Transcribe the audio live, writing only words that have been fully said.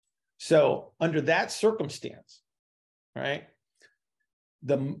So under that circumstance, right,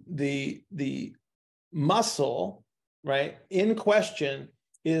 the muscle, right, in question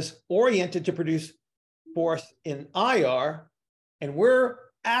is oriented to produce force in IR, and we're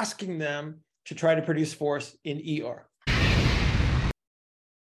asking them to try to produce force in ER.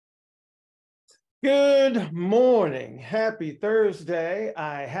 Good morning. Happy Thursday.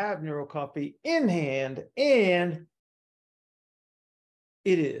 I have Neuro Coffee in hand, and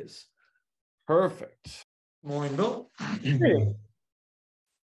it is perfect. Morning, Bill. Hey.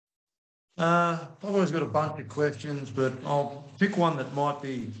 I've always got a bunch of questions, but I'll pick one that might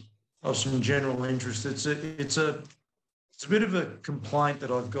be of some general interest. It's a bit of a complaint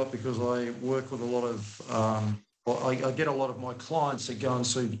that I've got because I work with a lot of I get a lot of my clients that go and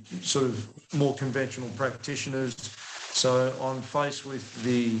see sort of more conventional practitioners. So I'm faced with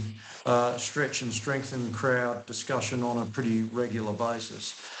the stretch and strengthen crowd discussion on a pretty regular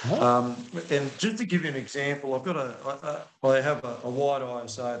basis. And just to give you an example, I've got I have a wide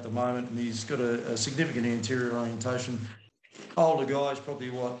ISA at the moment, and he's got a significant anterior orientation. Older guy, he's probably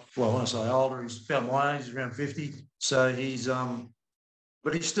when I say older, he's about my age, he's around 50. So he's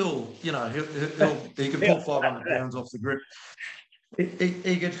but he's still, he can pull 500 pounds off the grip.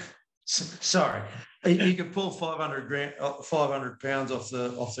 He could, sorry, he could pull 500 pounds off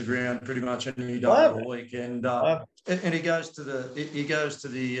the ground pretty much any day of the week, and he goes to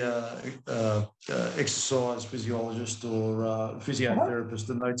the exercise physiologist or physiotherapist,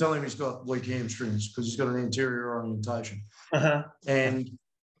 and they tell him he's got weak hamstrings because he's got an anterior orientation. And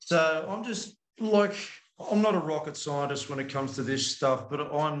so I'm just like, I'm not a rocket scientist when it comes to this stuff, but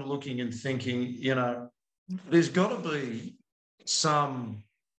I'm looking and thinking, there's got to be something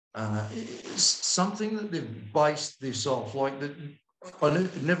that they've based this off. Like that, I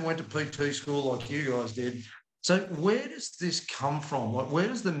never went to PT school like you guys did. So where does this come from? Like, where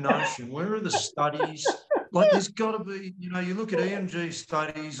does the notion? Where are the studies? Like, there's got to be. You look at EMG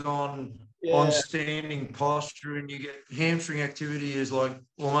studies on standing posture, and you get hamstring activity is like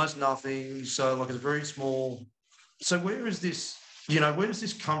almost nothing. So like it's very small. So where is this? Where does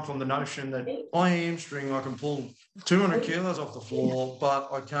this come from? The notion that my hamstring, I can pull 200 kilos off the floor, but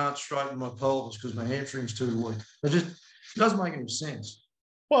I can't straighten my pelvis because my hamstring's too weak. It doesn't make any sense.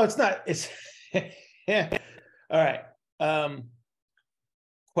 Well, it's not. It's yeah. All right.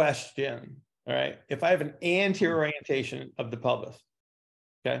 Question. All right. If I have an anterior orientation of the pelvis,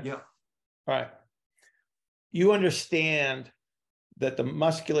 okay. Yeah. All right. You understand that the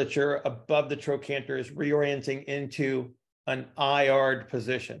musculature above the trochanter is reorienting into an IR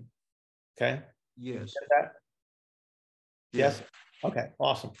position. Okay. Yes. Yes. Okay.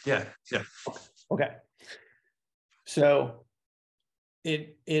 Awesome. Yeah. Yeah. Okay. So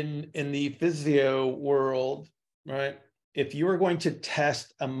in the physio world, right? If you were going to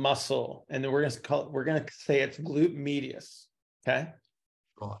test a muscle, and then we're going to say it's glute medius. Okay.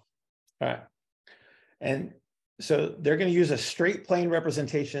 Right. All right. And so they're going to use a straight plane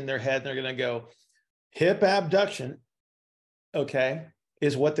representation in their head. And they're going to go hip abduction, okay,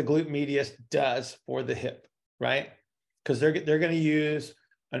 is what the glute medius does for the hip, right? Because they're going to use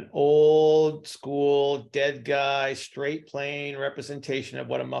an old school dead guy straight plane representation of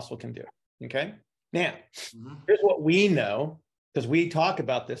what a muscle can do, okay? Now, here's what we know, because we talk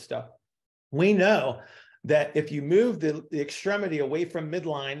about this stuff. We know that if you move the extremity away from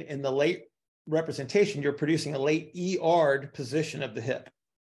midline in the late representation, you're producing a late ER'd position of the hip.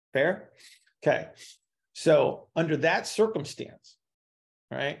 Fair? Okay. So under that circumstance,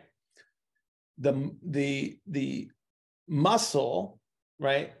 right, the muscle,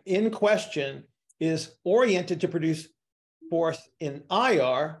 right, in question is oriented to produce force in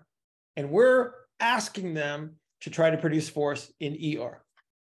IR, and we're asking them to try to produce force in ER.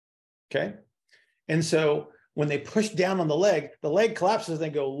 Okay. And so when they push down on the leg collapses, and they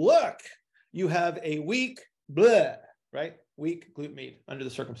go, look, you have a weak right? Weak glute med under the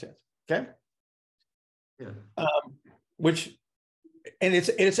circumstance. Okay. Yeah. And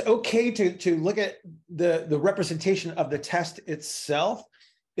it's okay to look at the representation of the test itself.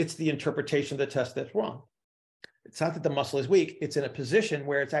 It's the interpretation of the test that's wrong. It's not that the muscle is weak. It's in a position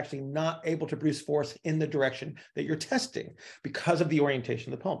where it's actually not able to produce force in the direction that you're testing because of the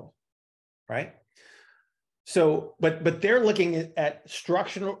orientation of the pelvis, right? So, but they're looking at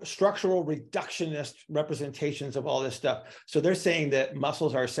structural reductionist representations of all this stuff. So they're saying that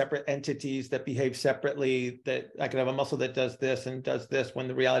muscles are separate entities that behave separately, that I can have a muscle that does this and does this, when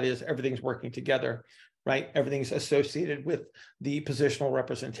the reality is everything's working together, right? Everything's associated with the positional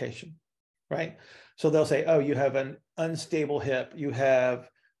representation, right? So they'll say, oh, you have an unstable hip, you have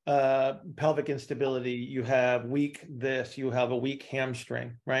pelvic instability, you have weak this, you have a weak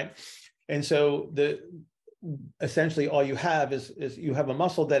hamstring, right? And so essentially all you have is you have a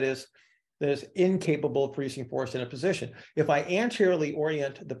muscle that is incapable of producing force in a position. If I anteriorly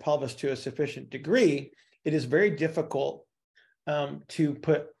orient the pelvis to a sufficient degree, it is very difficult to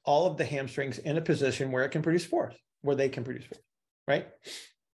put all of the hamstrings in a position where it can produce force, where they can produce force, right?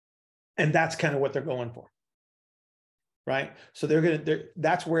 And that's kind of what they're going for, right? So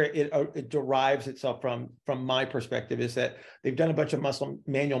that's where it derives itself from my perspective, is that they've done a bunch of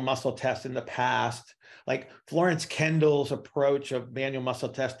manual muscle tests in the past. Like Florence Kendall's approach of manual muscle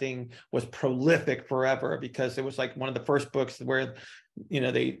testing was prolific forever, because it was like one of the first books where,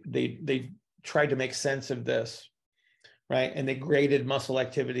 they tried to make sense of this, right? And they graded muscle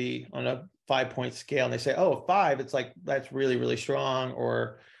activity on a 5-point scale, and they say, oh, 5, it's like, that's really, really strong,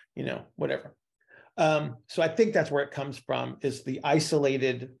 or, whatever. So I think that's where it comes from, is the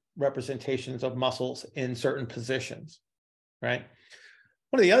isolated representations of muscles in certain positions, right?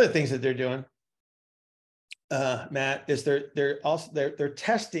 One of the other things that they're doing, Matt, is they're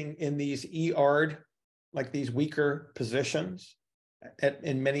testing in these ER'd, like these weaker positions,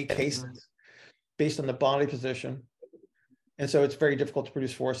 in many cases, based on the body position. And so it's very difficult to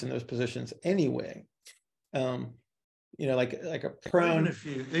produce force in those positions anyway. Like a prone.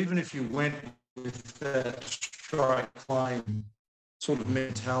 Even if you went with that straight plane sort of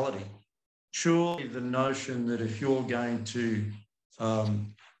mentality, surely the notion that if you're going to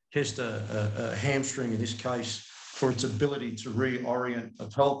test a hamstring in this case for its ability to reorient a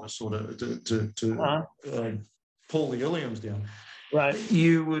pelvis, or to pull the iliums down, right?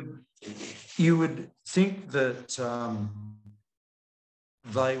 You would think that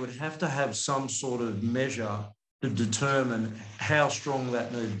they would have to have some sort of measure to determine how strong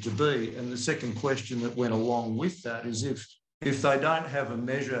that needed to be. And the second question that went along with that is, if they don't have a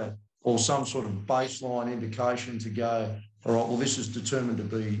measure or some sort of baseline indication to go, all right, well, this is determined to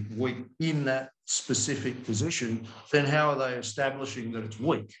be weak in that specific position, then how are they establishing that it's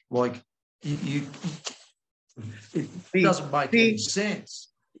weak? Like, it doesn't make any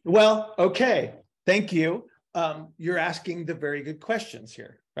sense. Well, okay, thank you. You're asking the very good questions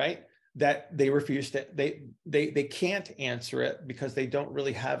here, right? That they refuse to, they can't answer it because they don't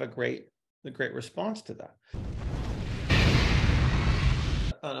really have a great response to that.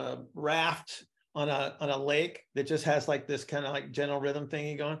 On a raft on a lake that just has like this kind of like gentle rhythm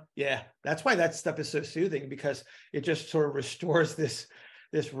thingy going, yeah, that's why that stuff is so soothing, because it just sort of restores this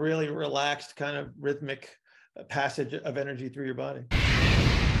really relaxed kind of rhythmic passage of energy through your body.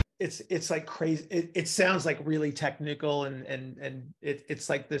 It's like crazy. It sounds like really technical, and it's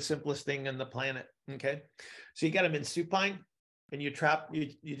like the simplest thing on the planet. Okay, so you got them in supine, and you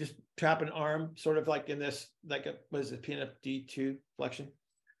just trap an arm sort of like in this, like what is it, PNFD2 flexion,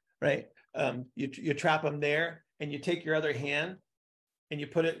 right? You trap them there, and you take your other hand and you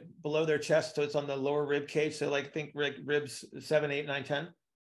put it below their chest, so it's on the lower rib cage. So like think ribs 7, 8, 9, 10,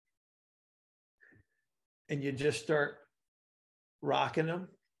 and you just start rocking them.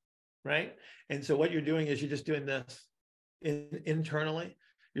 Right. And so what you're doing is you're just doing this internally.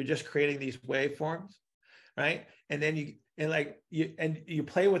 You're just creating these waveforms. Right. And then you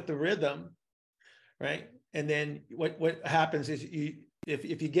play with the rhythm. Right. And then what happens is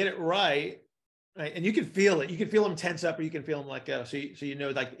if you get it right, and you can feel it, you can feel them tense up, or you can feel them like go. So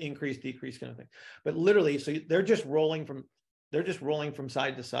like increase, decrease kind of thing. But literally, so they're just rolling from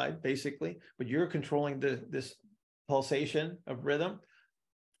side to side, basically, but you're controlling this pulsation of rhythm.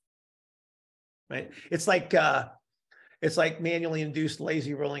 Right. It's like manually induced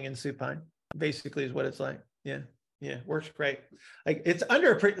lazy rolling in supine, basically, is what it's like. Yeah. Yeah. Works great. Like it's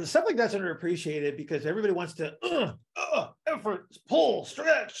stuff like that's underappreciated, because everybody wants to effort, pull,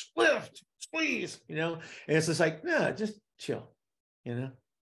 stretch, lift, squeeze, and it's just like, yeah, just chill,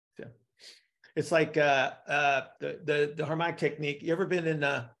 So it's like the harmonic technique. You ever been in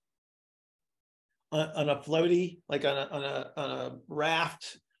on a floaty, like on a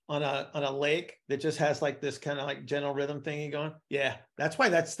raft on a lake that just has like this kind of like gentle rhythm thingy going? Yeah, that's why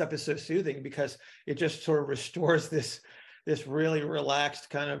that stuff is so soothing, because it just sort of restores this really relaxed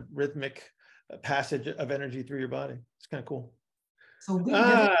kind of rhythmic passage of energy through your body. It's kind of cool. So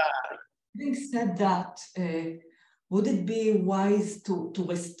having said that, would it be wise to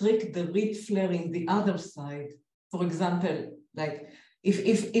restrict the rib flare in the other side? For example, like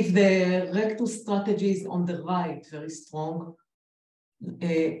if the rectus strategy is on the right, very strong,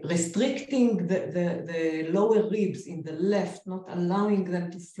 restricting the lower ribs in the left, not allowing them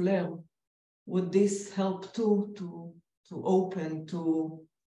to flare, would this help too, to open, to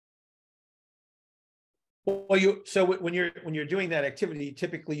Well, when you're doing that activity,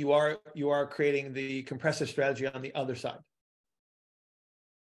 typically you are creating the compressive strategy on the other side.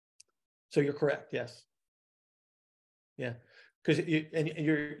 So you're correct, yes. Yeah, because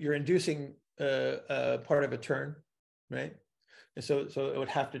you're inducing part of a turn, right? And so it would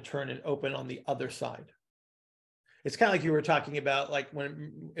have to turn and open on the other side. It's kind of like you were talking about, like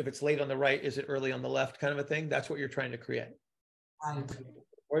if it's late on the right, is it early on the left, kind of a thing. That's what you're trying to create. Right.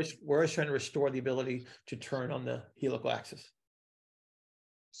 We're always trying to restore the ability to turn on the helical axis.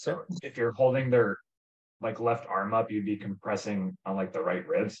 So if you're holding their like left arm up, you'd be compressing on like the right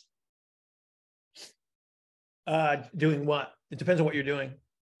ribs. Doing what? It depends on what you're doing.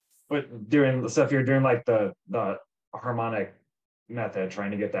 But doing so if you're doing like the harmonic method,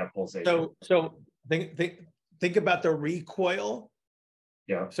 trying to get that pulsation. So think about the recoil.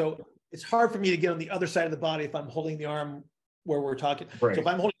 Yeah. So it's hard for me to get on the other side of the body if I'm holding the arm where we're talking. Right. So if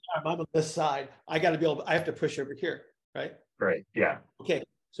I'm holding the arm, I'm on this side. I got to be able. I have to push over here, right? Right. Yeah. Okay.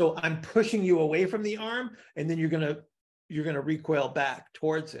 So I'm pushing you away from the arm, and then you're gonna recoil back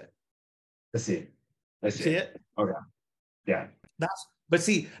towards it. I see. See it? Okay. Yeah. But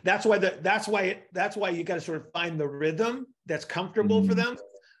see, that's why you got to sort of find the rhythm that's comfortable for them,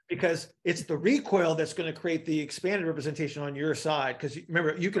 because it's the recoil that's going to create the expanded representation on your side. Because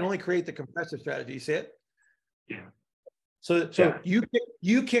remember, you can only create the compressive strategy. You see it? Yeah. So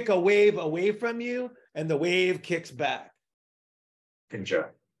you kick a wave away from you, and the wave kicks back. Gotcha.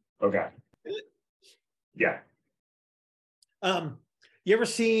 Okay. Yeah. You ever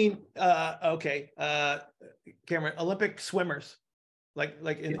seen Cameron, Olympic swimmers, like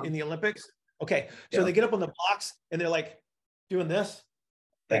in the Olympics? Okay, so they get up on the blocks and they're like doing this,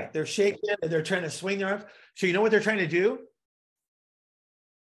 like they're shaking and they're trying to swing their arms. So you know what they're trying to do?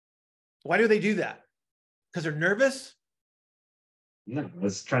 Why do they do that? Because they're nervous? No,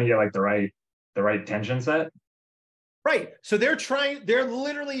 it's trying to get like the right tension set. Right. So they're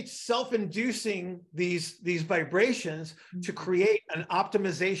literally self-inducing these vibrations to create an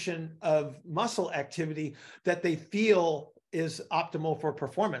optimization of muscle activity that they feel is optimal for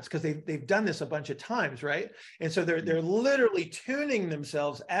performance, because they've done this a bunch of times, right? And so they're literally tuning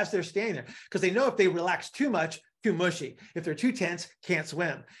themselves as they're standing there, because they know if they relax too much, too mushy. If they're too tense, can't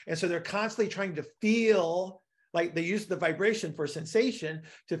swim. And so they're constantly trying to feel. Like they use the vibration for sensation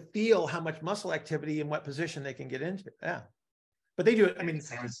to feel how much muscle activity and what position they can get into. Yeah. But they do it. I mean,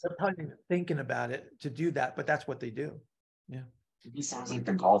 they're probably thinking about it to do that, but that's what they do. Yeah. It sounds like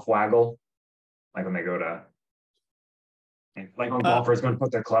the golf waggle. Like when they go to, like when golfers going to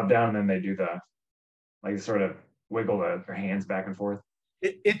put their club down and then they do like sort of wiggle their hands back and forth.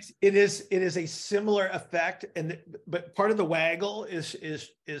 It is a similar effect, but part of the waggle is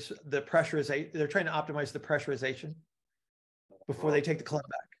the pressurization. They're trying to optimize the pressurization before they take the club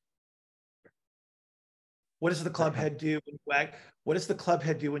back. What does the club head do when you wag? What does the club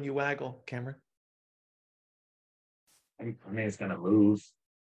head do when you waggle, Cameron? I mean, it's gonna move.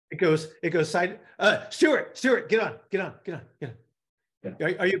 It goes side. Stuart, get on. Yeah.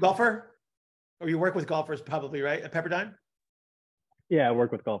 Are you a golfer? Or you work with golfers probably, right? At Pepperdine? Yeah, I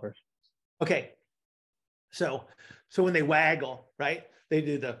work with golfers. Okay. So when they waggle, right? They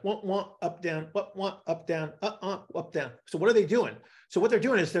do the one up down, one up down, up down. So what are they doing? So what they're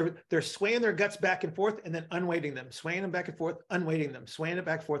doing is they're swaying their guts back and forth and then unweighting them, swaying them back and forth, unweighting them, swaying it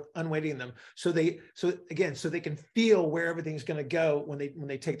back and forth, unweighting them. So they can feel where everything's going to go when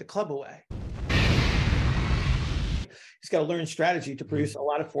they take the club away. He's got to learn strategy to produce a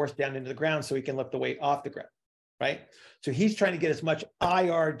lot of force down into the ground so he can lift the weight off the ground. Right? So he's trying to get as much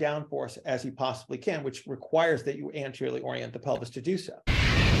IR downforce as he possibly can, which requires that you anteriorly orient the pelvis to do so.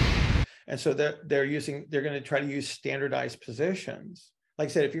 And so they're going to try to use standardized positions. Like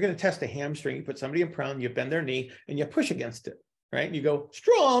I said, if you're going to test a hamstring, you put somebody in prone, you bend their knee and you push against it, right? And you go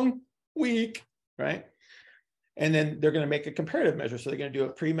strong, weak, right? And then they're going to make a comparative measure. So they're going to do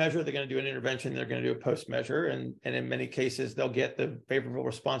a pre-measure, they're going to do an intervention, they're going to do a post-measure. And in many cases, they'll get the favorable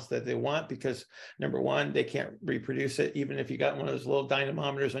response that they want because, number one, they can't reproduce it. Even if you got one of those little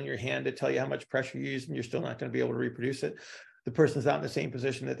dynamometers on your hand to tell you how much pressure you use, and you're still not going to be able to reproduce it. The person's not in the same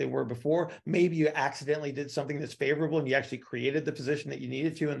position that they were before. Maybe you accidentally did something that's favorable and you actually created the position that you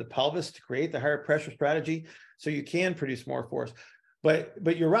needed to in the pelvis to create the higher pressure strategy so you can produce more force.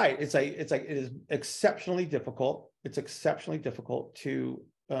 But you're right. It is exceptionally difficult. It's exceptionally difficult to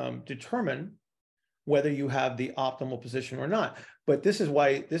determine whether you have the optimal position or not. But this is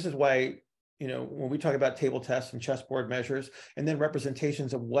why when we talk about table tests and chessboard measures and then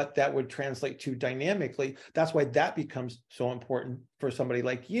representations of what that would translate to dynamically, that's why that becomes so important for somebody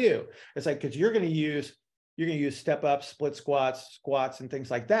like you. It's like, because you're going to use step ups, split squats, and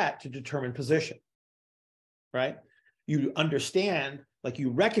things like that to determine position. right? You understand, like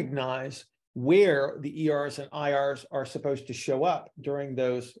you recognize where the ERs and IRs are supposed to show up during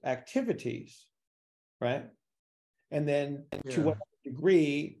those activities, right? And then to what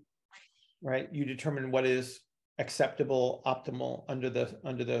degree, right, you determine what is acceptable, optimal under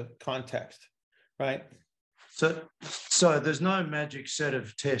the context, right? So there's no magic set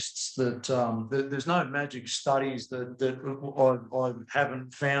of tests that there's no magic studies that I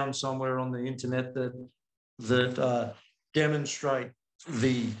haven't found somewhere on the internet that demonstrate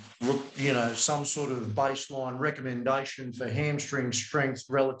some sort of baseline recommendation for hamstring strength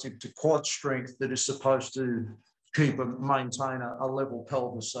relative to quad strength that is supposed to maintain a level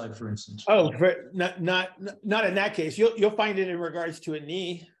pelvis, say, for instance. Oh, not in that case. You'll find it in regards to a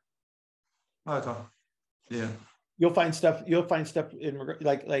knee. Okay. Yeah. You'll find stuff in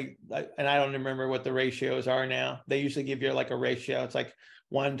like, and I don't remember what the ratios are now. They usually give you like a ratio. It's like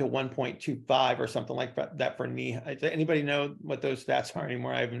 1 to 1.25 or something like that for knee. Anybody know what those stats are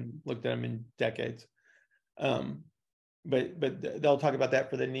anymore? I haven't looked at them in decades. But they'll talk about that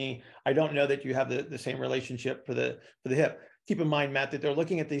for the knee. I don't know that you have the same relationship for the hip. Keep in mind, Matt, that they're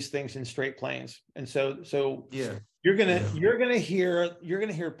looking at these things in straight planes, and so yeah. You're gonna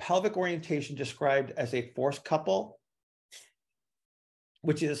hear pelvic orientation described as a force couple,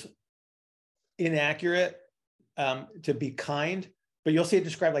 which is inaccurate, to be kind, but you'll see it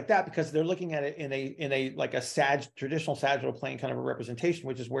described like that because they're looking at it in a like a traditional sagittal plane kind of a representation,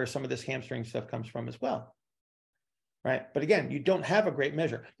 which is where some of this hamstring stuff comes from as well, right? But again, you don't have a great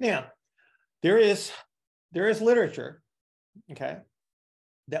measure. Now, there is literature, okay,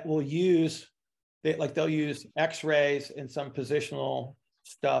 that will use. They'll use X-rays and some positional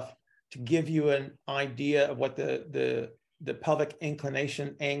stuff to give you an idea of what the pelvic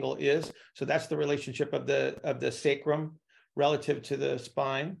inclination angle is. So that's the relationship of the sacrum relative to the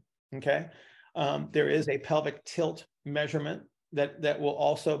spine. Okay, there is a pelvic tilt measurement that will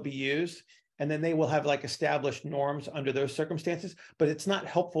also be used, and then they will have like established norms under those circumstances. But it's not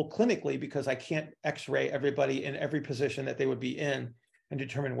helpful clinically because I can't X-ray everybody in every position that they would be in and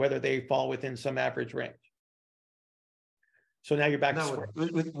determine whether they fall within some average range. So now you're back to square.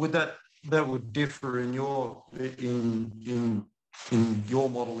 Would that would differ in your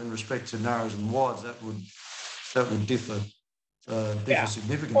model in respect to narrows and wides? That would differ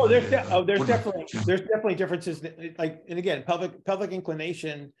significantly. Oh, there's definitely differences. Like, and again, pelvic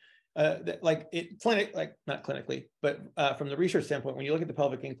inclination, not clinically, but from the research standpoint, when you look at the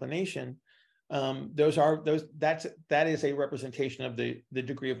pelvic inclination, that is a representation of the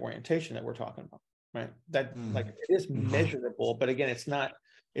degree of orientation that we're talking about, right? That like it is measurable, but again, it's not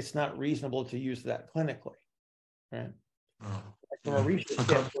reasonable to use that clinically, right? From a research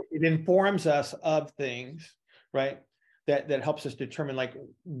standpoint, it informs us of things, right? That helps us determine like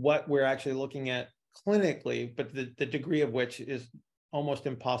what we're actually looking at clinically, but the degree of which is almost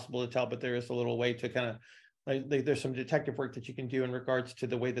impossible to tell. But there is a little way to kind of there's some detective work that you can do in regards to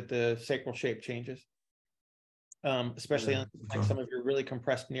the way that the sacral shape changes, especially on like some of your really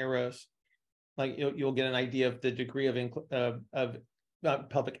compressed neros. Like you'll get an idea of the degree of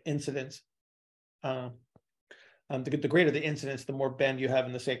pelvic incidence. The greater the incidence, the more bend you have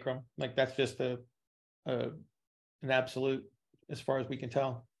in the sacrum. Like that's just an absolute, as far as we can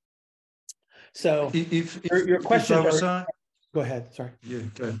tell. So if your question, go ahead. Sorry. Yeah.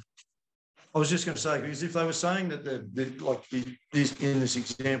 Go ahead. I was just going to say, because if they were saying that in this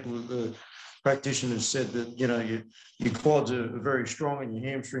example, the practitioners said that your quads are very strong and your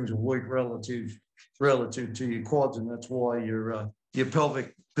hamstrings are weak relative to your quads, and that's why your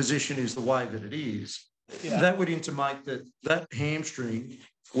pelvic position is the way that it is. Yeah. That would intimate that hamstring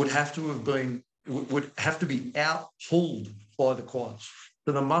would have to be out pulled by the quads.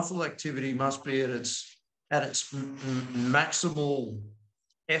 So the muscle activity must be at its maximal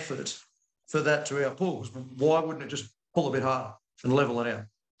effort for that to outpull. Why wouldn't it just pull a bit harder and level it out?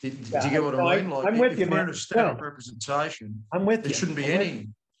 Do you get what I mean? Like, I'm with you, we're in a static representation, I'm with you. There shouldn't be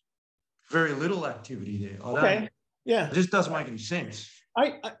very little activity there. Yeah. It just doesn't make any sense.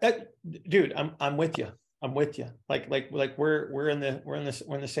 Dude, I'm with you. I'm with you. Like we're in the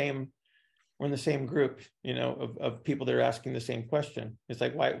same group, of people that are asking the same question. It's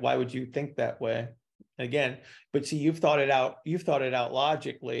like, why would you think that way? Again, but see, you've thought it out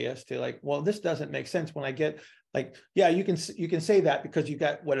logically as to like, well, this doesn't make sense when I get like, yeah, you can say that because you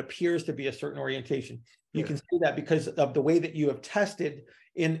got what appears to be a certain orientation. You can say that because of the way that you have tested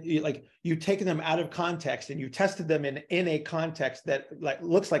like you've taken them out of context and you tested them in a context that like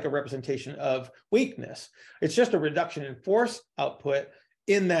looks like a representation of weakness. It's just a reduction in force output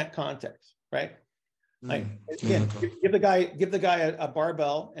in that context, right? Like again, give the guy a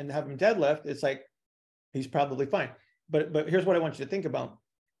barbell and have him deadlift. It's like, He's probably fine. But here's what I want you to think about.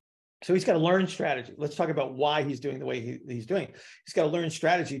 So he's got to learn strategy. Let's talk about why he's doing the way he's doing. He's got to learn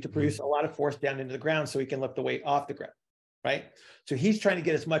strategy to produce a lot of force down into the ground so he can lift the weight off the ground, right? So he's trying to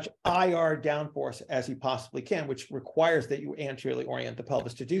get as much IR downforce as he possibly can, which requires that you anteriorly orient the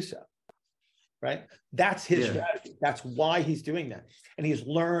pelvis to do so, right? That's his strategy. That's why he's doing that. And he's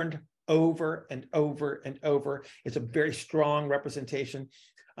learned over and over and over. It's a very strong representation.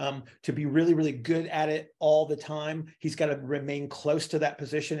 To be really, really good at it all the time, he's got to remain close to that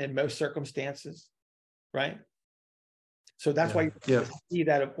position in most circumstances, right? So that's why you see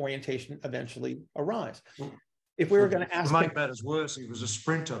that orientation eventually arise. If we were going to ask, to make matters worse, he was a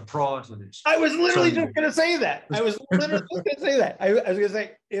sprinter prior to this. I was literally just going to say that. I was literally just going to say that. I was going to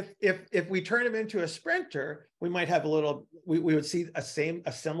say if we turn him into a sprinter, we might have a little. We would see a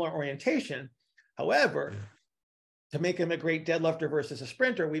similar orientation. However, to make him a great deadlifter versus a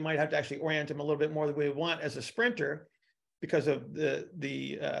sprinter, we might have to actually orient him a little bit more than we want as a sprinter, because of the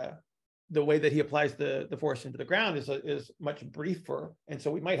way that he applies the force into the ground is much briefer, and so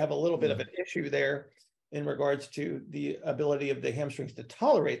we might have a little bit of an issue there in regards to the ability of the hamstrings to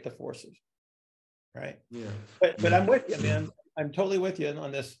tolerate the forces, right? Yeah. But I'm with you, man. I'm totally with you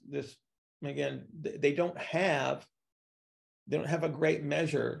on this. Again, they don't have a great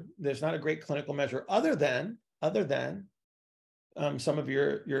measure. There's not a great clinical measure other than some of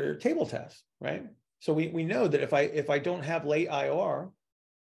your table tests, right? So we know that if I don't have late IR,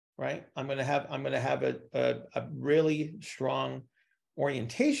 right, I'm going to have a really strong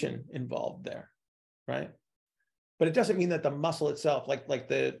orientation involved there, right? But it doesn't mean that the muscle itself, like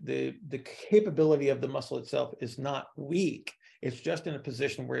the capability of the muscle itself, is not weak. It's just in a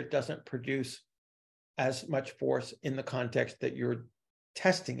position where it doesn't produce as much force in the context that you're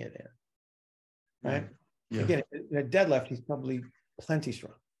testing it in, right? Yeah. Again, in a deadlift, he's probably plenty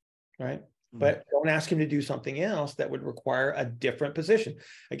strong, right? But don't ask him to do something else that would require a different position.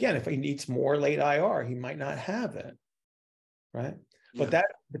 Again, if he needs more late IR, he might not have it, right? Yeah. But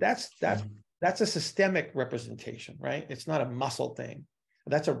that's a systemic representation, right? It's not a muscle thing.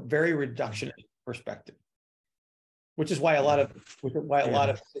 That's a very reductionist perspective, which is why a lot of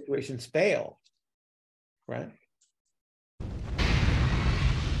situations fail, right?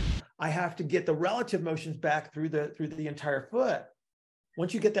 I have to get the relative motions back through the entire foot.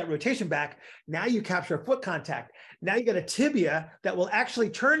 Once you get that rotation back, now you capture foot contact. Now you get a tibia that will actually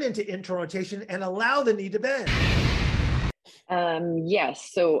turn into internal rotation and allow the knee to bend.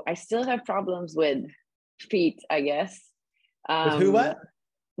 Yes. So I still have problems with feet, I guess. With who, what?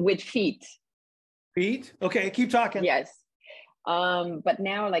 With feet. Feet? Okay, keep talking. Yes. But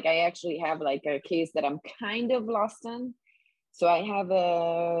now, like, I actually have like a case that I'm kind of lost in. So I have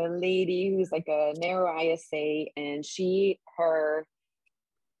a lady who's like a narrow ISA, and she has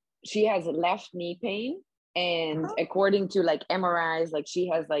a left knee pain, and according to like MRIs, like she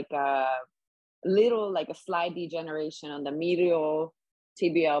has like a slight degeneration on the medial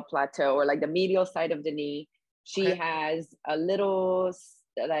tibial plateau, or like the medial side of the knee. She has a little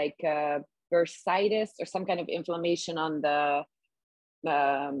like bursitis or some kind of inflammation on the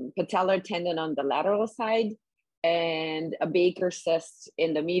patellar tendon on the lateral side, and a Baker cyst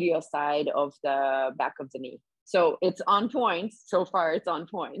in the medial side of the back of the knee. So it's on point. So far, it's on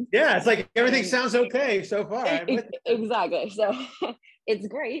point. Yeah, it's like everything sounds okay so far. Exactly. So it's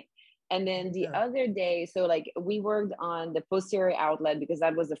great. And then the other day, so like we worked on the posterior outlet, because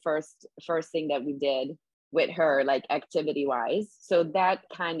that was the first thing that we did with her, like activity wise. So that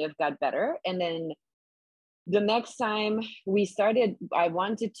kind of got better. And then the next time we started, I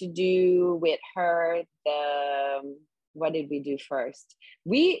wanted to do with her what did we do first?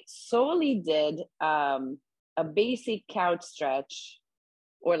 We solely did a basic couch stretch,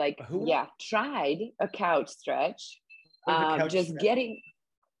 or like, tried a couch stretch. Just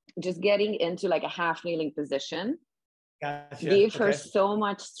getting into like a half kneeling position. Gotcha. Gave her so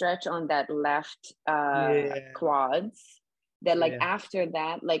much stretch on that left quads that like after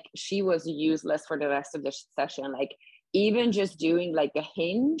that, like she was useless for the rest of the session. Like even just doing like a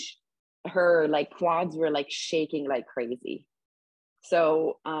hinge, her like quads were like shaking like crazy.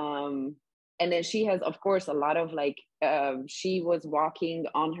 So and then she has, of course, a lot of like she was walking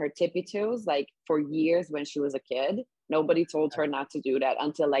on her tippy toes like for years when she was a kid. Nobody told her not to do that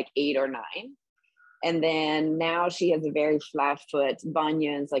until like 8 or 9. And then now she has a very flat foot,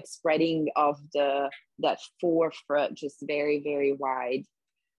 bunions, like spreading of that forefoot, just very, very wide.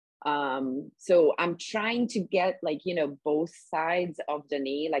 So I'm trying to get like, both sides of the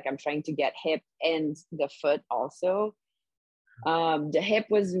knee. Like I'm trying to get hip and the foot also. The hip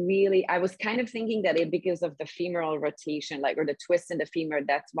was really, I was kind of thinking that because of the femoral rotation, like, or the twist in the femur,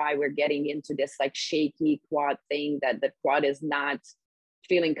 that's why we're getting into this like shaky quad thing, that the quad is not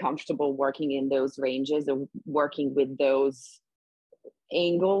feeling comfortable working in those ranges or working with those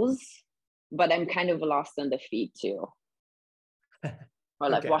angles. But I'm kind of lost on the feet too. Or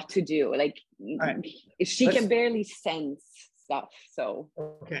like what to do. Like she can barely sense stuff. So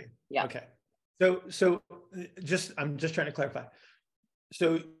yeah. Okay. So I'm just trying to clarify.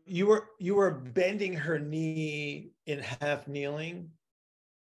 So you were bending her knee in half kneeling.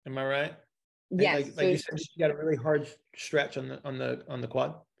 Am I right? Yes. Like you said, she got a really hard stretch on the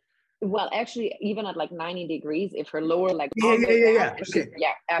quad. Well, actually, even at like 90 degrees, if her lower leg, yeah,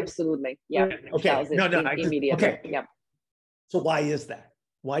 absolutely, yeah. Okay, no, immediately. Okay, yeah. So why is that?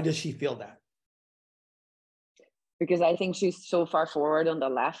 Why does she feel that? Because I think she's so far forward on the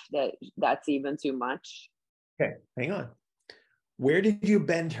left that that's even too much. Okay, hang on. Where did you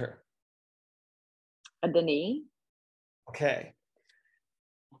bend her? At the knee. Okay.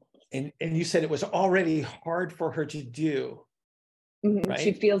 And you said it was already hard for her to do. Mm-hmm. Right?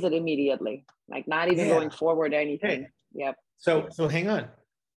 She feels it immediately, like not even going forward or anything. Okay. Yep. So hang on.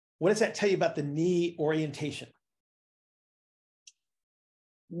 What does that tell you about the knee orientation?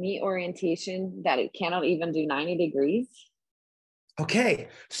 Knee orientation, that it cannot even do 90 degrees. Okay.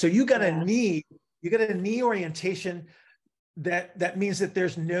 So you got a knee orientation that means that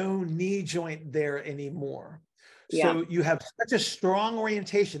there's no knee joint there anymore. So you have such a strong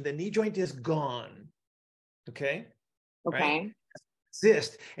orientation, the knee joint is gone. Okay. Right?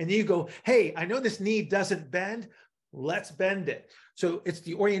 Exist. And you go, hey, I know this knee doesn't bend. Let's bend it. So it's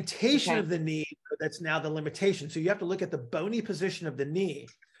the orientation of the knee that's now the limitation. So you have to look at the bony position of the knee,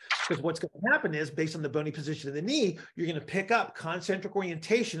 because what's going to happen is, based on the bony position of the knee, you're going to pick up concentric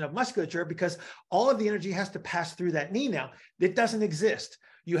orientation of musculature, because all of the energy has to pass through that knee now. It doesn't exist.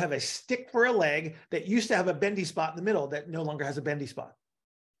 You have a stick for a leg that used to have a bendy spot in the middle that no longer has a bendy spot.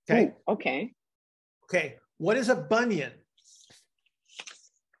 Okay. Ooh, okay. Okay. What is a bunion?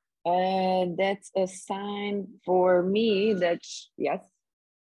 That's a sign for me that, yes.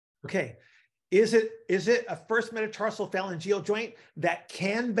 Okay. Is it a first metatarsal phalangeal joint that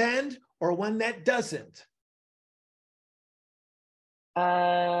can bend, or one that doesn't?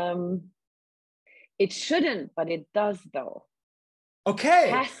 It shouldn't, but it does though. Okay.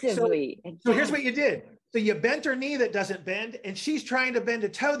 Passively. So here's what you did. So you bent her knee that doesn't bend, and she's trying to bend a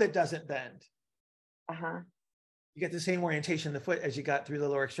toe that doesn't bend. You get the same orientation in the foot as you got through the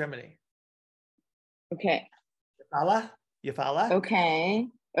lower extremity. Okay. You follow? Okay.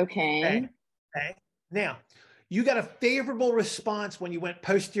 Okay. Now, you got a favorable response when you went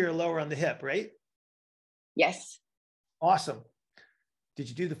posterior lower on the hip, right? Yes. Awesome. Did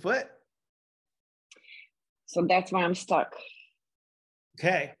you do the foot? So that's why I'm stuck.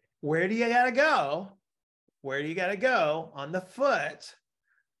 Okay. Where do you got to go? Where do you got to go on the foot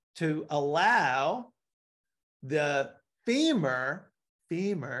to allow the femur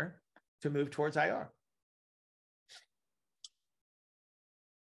to move towards IR?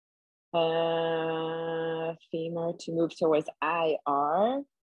 Femur to move towards IR.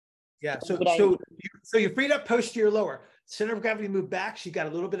 Yeah. So you freed up posterior lower. Center of gravity moved back. She got a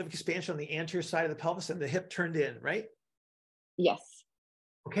little bit of expansion on the anterior side of the pelvis, and the hip turned in, right? Yes.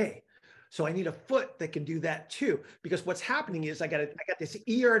 Okay. So I need a foot that can do that too, because what's happening is I got this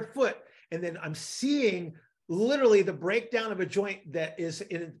E-yard foot, and then I'm seeing literally the breakdown of a joint that is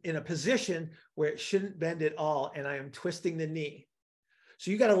in a position where it shouldn't bend at all, and I am twisting the knee.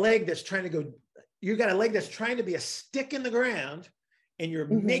 So you got a leg that's trying to go, you got a leg that's trying to be a stick in the ground, and you're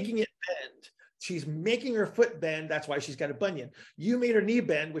making it bend. She's making her foot bend. That's why she's got a bunion. You made her knee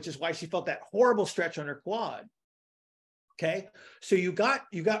bend, which is why she felt that horrible stretch on her quad. Okay. So you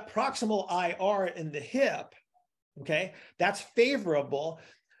got proximal IR in the hip. Okay. That's favorable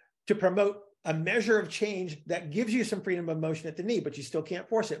to promote a measure of change that gives you some freedom of motion at the knee, but you still can't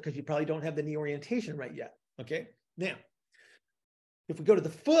force it because you probably don't have the knee orientation right yet. Okay. Now, if we go to the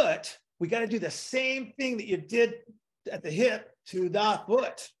foot, we got to do the same thing that you did at the hip to the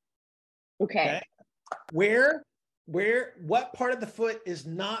foot. Okay. What part of the foot is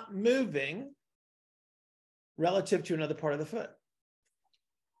not moving relative to another part of the foot?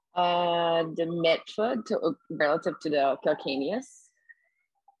 The midfoot relative to the calcaneus,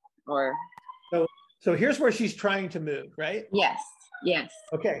 or. So here's where she's trying to move, right? Yes. Yes.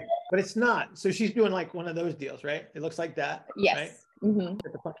 Okay, but it's not. So she's doing like one of those deals, right? It looks like that. Yes. Right? Mm-hmm.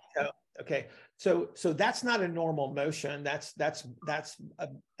 With the funky toe. Okay, so that's not a normal motion. That's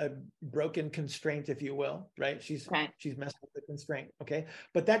a broken constraint, if you will, right? She's messed with the constraint. Okay,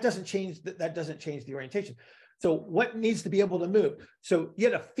 but that doesn't change the orientation. So what needs to be able to move? So you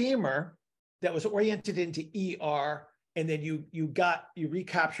had a femur that was oriented into ER, and then you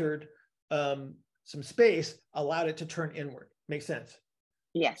recaptured some space, allowed it to turn inward. Makes sense.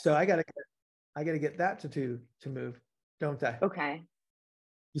 Yes. So I gotta get that to move, don't I? Okay.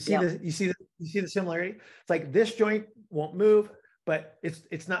 You see the similarity? It's like this joint won't move, but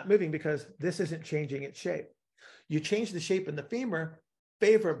it's not moving because this isn't changing its shape. You change the shape in the femur,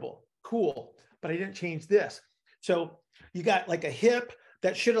 favorable, cool, but I didn't change this. So you got like a hip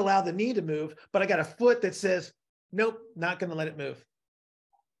that should allow the knee to move, but I got a foot that says, nope, not going to let it move.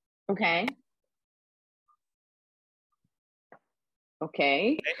 Okay.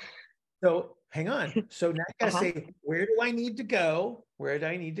 Okay. So hang on. So now you got to say, where do I need to go? Where do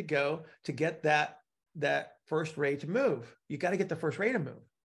I need to go to get that first ray to move? You got to get the first ray to move.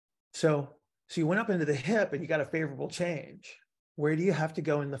 So you went up into the hip and you got a favorable change. Where do you have to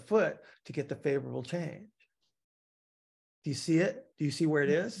go in the foot to get the favorable change? Do you see it? Do you see where it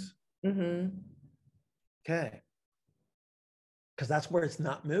is? Mm-hmm. Okay. Because that's where it's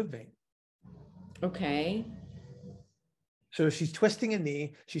not moving. Okay. So she's twisting a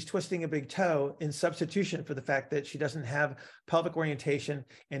knee, she's twisting a big toe in substitution for the fact that she doesn't have pelvic orientation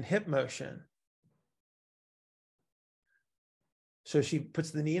and hip motion. So she puts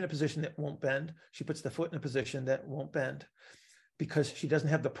the knee in a position that won't bend. She puts the foot in a position that won't bend because she doesn't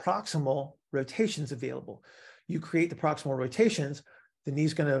have the proximal rotations available. You create the proximal rotations, the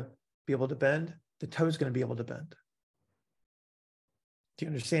knee's going to be able to bend, the toe's going to be able to bend. Do you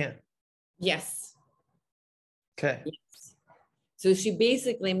understand? Yes. Okay. Yes. So she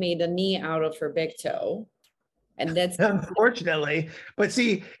basically made a knee out of her big toe. And that's unfortunately, but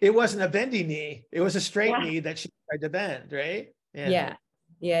see, it wasn't a bendy knee. It was a straight knee that she tried to bend, right? Yeah.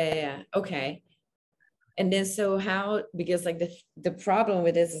 Okay. And then so how, because like the problem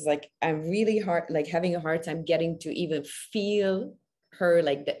with this is like, I'm really having a hard time getting to even feel her,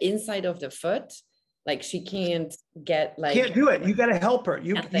 like the inside of the foot. Like she can't get like. Can't do it. You got to help her.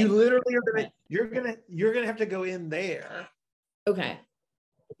 You literally are Okay. you're going to have to go in there. Okay.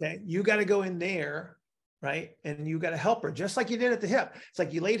 Okay. You got to go in there, right? And you got to help her just like you did at the hip. It's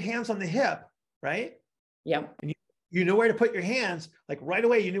like you laid hands on the hip, right? Yeah. And you know where to put your hands, like right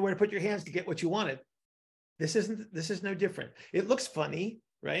away, you knew where to put your hands to get what you wanted. This is no different. It looks funny,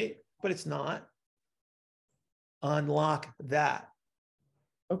 right? But it's not. Unlock that.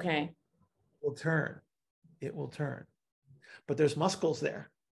 Okay. It will turn. It will turn. But there's muscles there.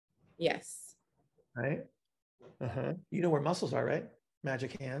 Yes. Right? You know where muscles are, right?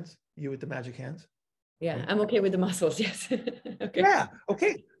 Magic hands. You with the magic hands. Yeah, I'm okay with the muscles. Yes. Okay. Yeah.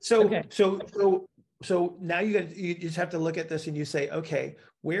 Okay. So Okay. so now you just have to look at this and you say, okay,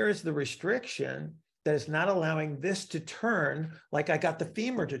 where is the restriction that is not allowing this to turn like I got the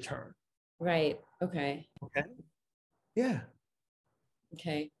femur to turn? Right. Okay. Okay. Yeah.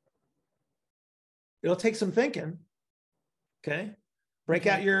 Okay. It'll take some thinking. Okay. Break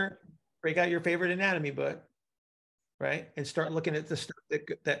out your favorite anatomy book, right? And start looking at the stuff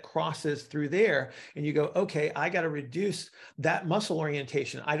that crosses through there. And you go, okay, I got to reduce that muscle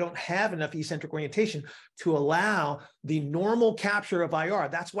orientation. I don't have enough eccentric orientation to allow the normal capture of IR.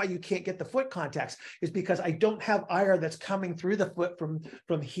 That's why you can't get the foot contacts, is because I don't have IR that's coming through the foot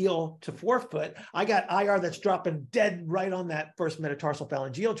from heel to forefoot. I got IR that's dropping dead right on that first metatarsal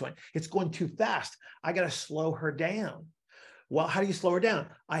phalangeal joint. It's going too fast. I got to slow her down. Well, how do you slow her down?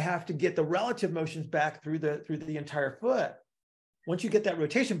 I have to get the relative motions back through the entire foot. Once you get that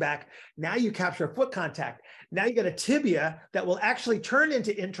rotation back, now you capture a foot contact. Now you get a tibia that will actually turn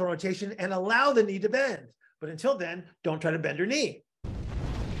into internal rotation and allow the knee to bend. But until then, don't try to bend her knee.